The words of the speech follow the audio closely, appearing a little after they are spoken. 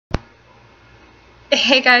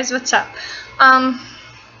Hey guys, what's up? I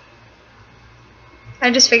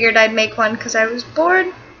just figured I'd make one because I was bored.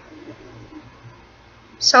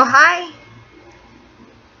 So hi.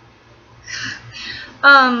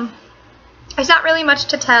 There's not really much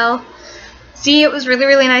to tell. Z, it was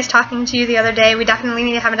really nice talking to you the other day. We definitely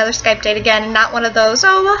need to have another Skype date again, and not one of those,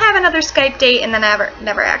 oh, we'll have another Skype date and then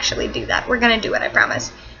never actually do that. We're gonna do it, I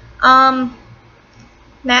promise.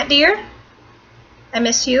 Matt dear, I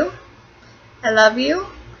miss you. I love you.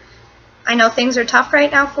 I know things are tough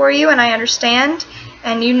right now for you, and I understand.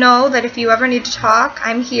 And you know that if you ever need to talk,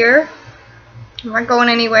 I'm here. I'm not going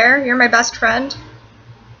anywhere. You're my best friend.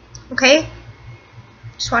 Okay?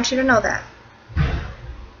 Just want you to know that.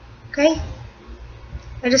 Okay?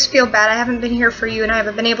 I just feel bad. I haven't been here for you, and I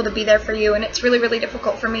haven't been able to be there for you, and it's really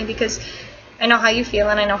difficult for me because I know how you feel,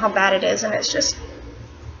 and I know how bad it is, and it's just,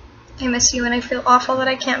 I miss you, and I feel awful that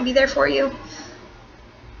I can't be there for you.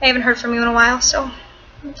 I haven't heard from you in a while, so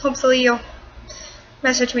hopefully you'll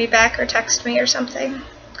message me back or text me or something,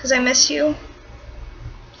 because I miss you.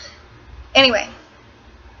 Anyway,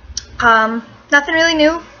 nothing really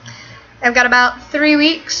new. I've got about 3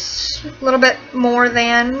 weeks, a little bit more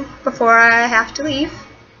than, before I have to leave.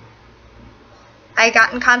 I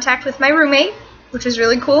got in contact with my roommate, which is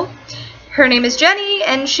really cool. Her name is Jenny,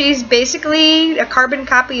 and she's basically a carbon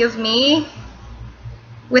copy of me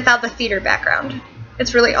without the theater background.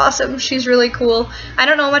 It's really awesome. She's really cool. I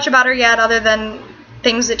don't know much about her yet other than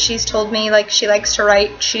things that she's told me, like she likes to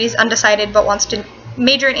write. She's undecided but wants to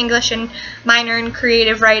major in English and minor in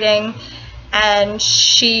creative writing, and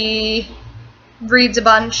she reads a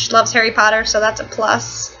bunch, loves Harry Potter, so that's a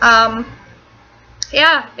plus.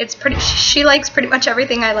 Yeah, it's pretty. She likes pretty much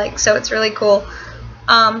everything I like, so it's really cool.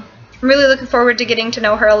 I'm really looking forward to getting to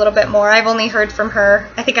know her a little bit more. I've only heard from her,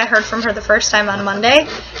 I think I heard from her the first time on Monday,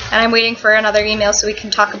 and I'm waiting for another email so we can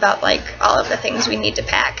talk about like all of the things we need to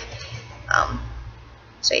pack.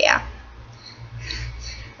 So yeah.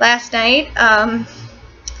 Last night,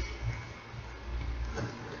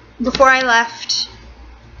 before I left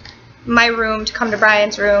my room to come to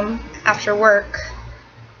Brian's room after work,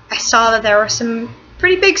 I saw that there were some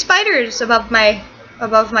pretty big spiders above my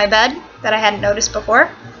bed that I hadn't noticed before.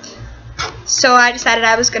 So I decided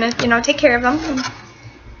I was gonna, take care of them and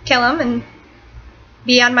kill them and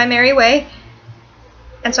be on my merry way.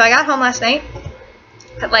 And so I got home last night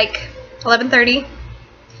at like 11:30,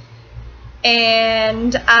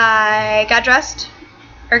 and I got dressed,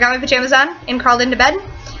 or got my pajamas on, and crawled into bed,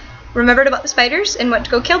 remembered about the spiders, and went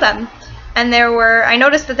to go kill them. And I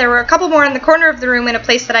noticed that there were a couple more in the corner of the room in a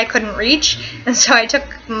place that I couldn't reach, and so I took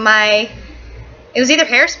it was either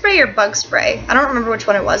hairspray or bug spray. I don't remember which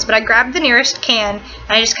one it was, but I grabbed the nearest can, and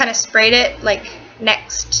I just kind of sprayed it like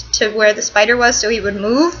next to where the spider was so he would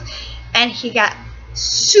move, and he got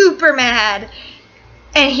super mad,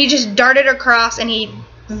 and he just darted across, and he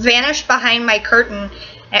vanished behind my curtain.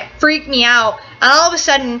 It freaked me out, and all of a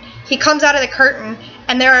sudden he comes out of the curtain,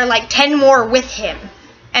 and there are like 10 more with him,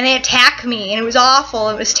 and they attack me, and it was awful.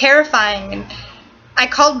 It was terrifying, and I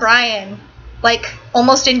called Brian, like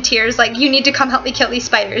almost in tears, like, you need to come help me kill these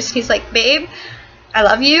spiders. He's like, babe, I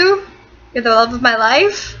love you, you're the love of my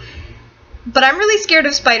life, but I'm really scared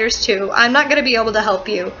of spiders too. I'm not gonna be able to help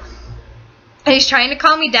you. And he's trying to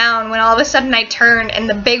calm me down when all of a sudden I turn, and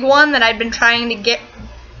the big one that I'd been trying to get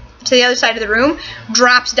to the other side of the room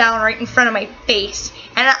drops down right in front of my face,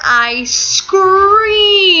 and I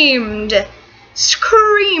screamed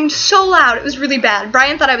so loud. It was really bad.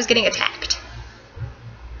 Brian thought I was getting attacked.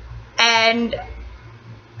 And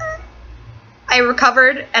I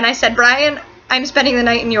recovered, and I said, Brian, I'm spending the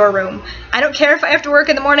night in your room. I don't care if I have to work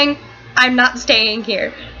in the morning. I'm not staying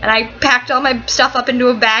here. And I packed all my stuff up into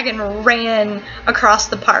a bag and ran across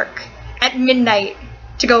the park at midnight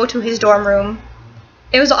to go to his dorm room.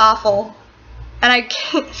 It was awful. And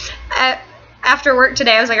after work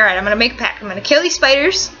today, I was like, alright, I'm going to make a pack. I'm going to kill these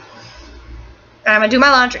spiders, and I'm going to do my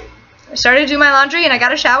laundry. I started to do my laundry, and I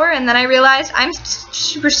got a shower, and then I realized I'm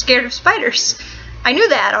super scared of spiders. I knew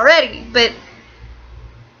that already, but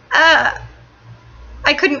I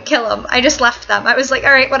couldn't kill them. I just left them. I was like,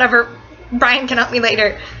 alright, whatever. Brian can help me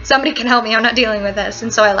later. Somebody can help me. I'm not dealing with this.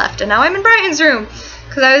 And so I left, and now I'm in Brian's room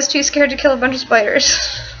because I was too scared to kill a bunch of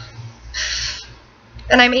spiders.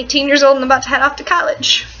 And I'm 18 years old and about to head off to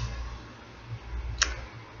college.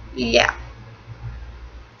 Yeah.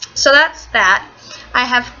 So that's that. I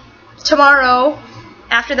have tomorrow,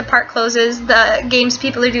 after the park closes, the games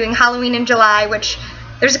people are doing Halloween in July, which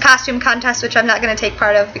there's a costume contest which I'm not going to take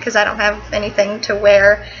part of because I don't have anything to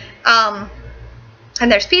wear.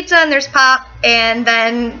 And there's pizza and there's pop, and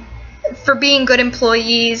then for being good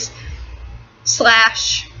employees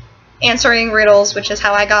 / answering riddles, which is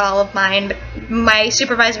how I got all of mine, but my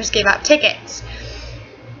supervisors gave out tickets.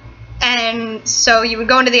 And so you would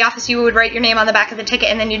go into the office, you would write your name on the back of the ticket,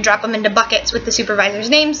 and then you'd drop them into buckets with the supervisors'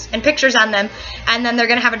 names and pictures on them. And then they're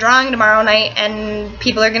going to have a drawing tomorrow night, and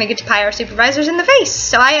people are going to get to pie our supervisors in the face.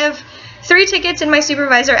 So I have 3 tickets in my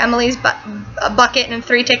supervisor Emily's bucket and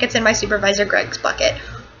 3 tickets in my supervisor Greg's bucket.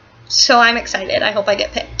 So I'm excited. I hope I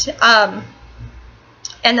get picked. And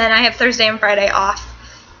then I have Thursday and Friday off.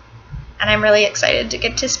 And I'm really excited to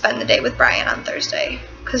get to spend the day with Brian on Thursday,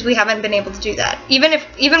 because we haven't been able to do that.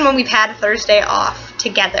 Even when we've had a Thursday off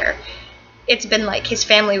together, it's been like his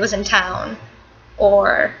family was in town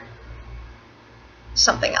or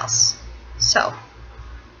something else. So,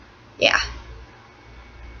 yeah.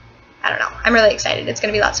 I don't know. I'm really excited. It's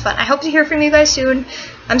going to be lots of fun. I hope to hear from you guys soon.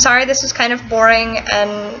 I'm sorry this was kind of boring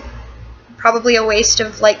and probably a waste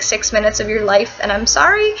of like 6 minutes of your life, and I'm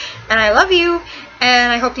sorry, and I love you,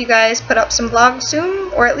 and I hope you guys put up some vlogs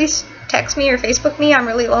soon, or at least text me or Facebook me. I'm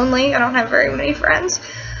really lonely. I don't have very many friends.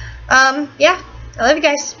 Yeah, I love you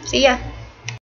guys. See ya.